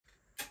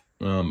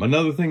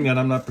Another thing that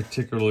I'm not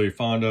particularly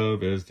fond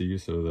of is the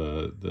use of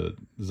the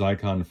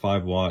Zycon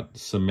 5-watt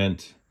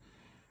cement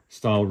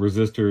style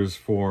resistors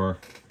for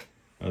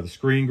the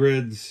screen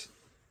grids.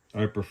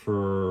 I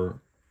prefer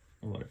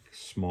like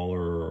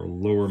smaller or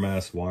lower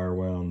mass wire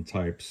wound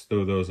types,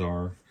 though those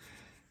are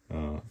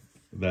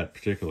that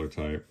particular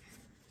type.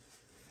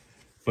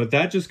 But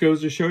that just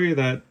goes to show you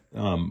that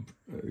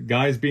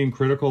guys being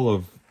critical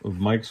of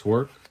Mike's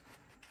work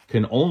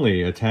can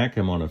only attack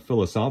him on a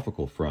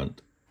philosophical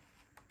front.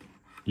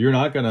 You're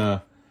not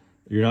gonna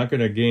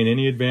gain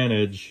any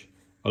advantage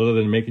other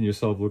than making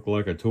yourself look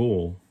like a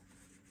tool,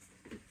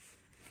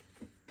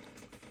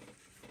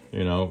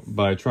 you know,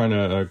 by trying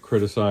to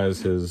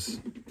criticize his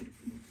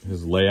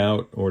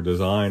layout or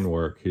design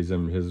work. He's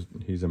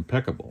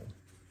impeccable.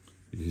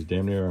 He's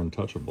damn near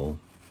untouchable.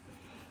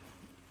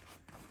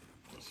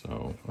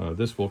 So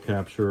this will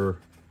capture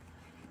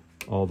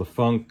all the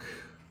funk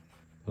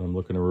that I'm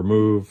looking to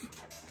remove,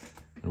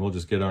 and we'll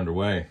just get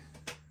underway.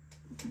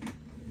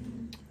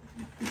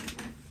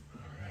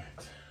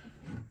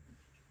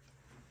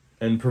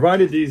 And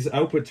provided these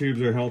output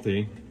tubes are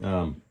healthy,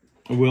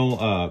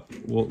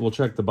 we'll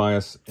check the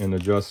bias and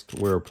adjust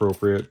where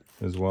appropriate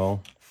as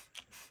well.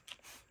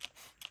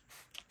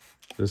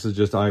 This is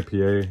just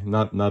IPA,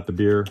 not the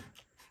beer,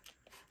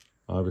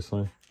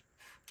 obviously.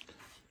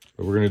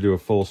 But we're going to do a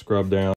full scrub down.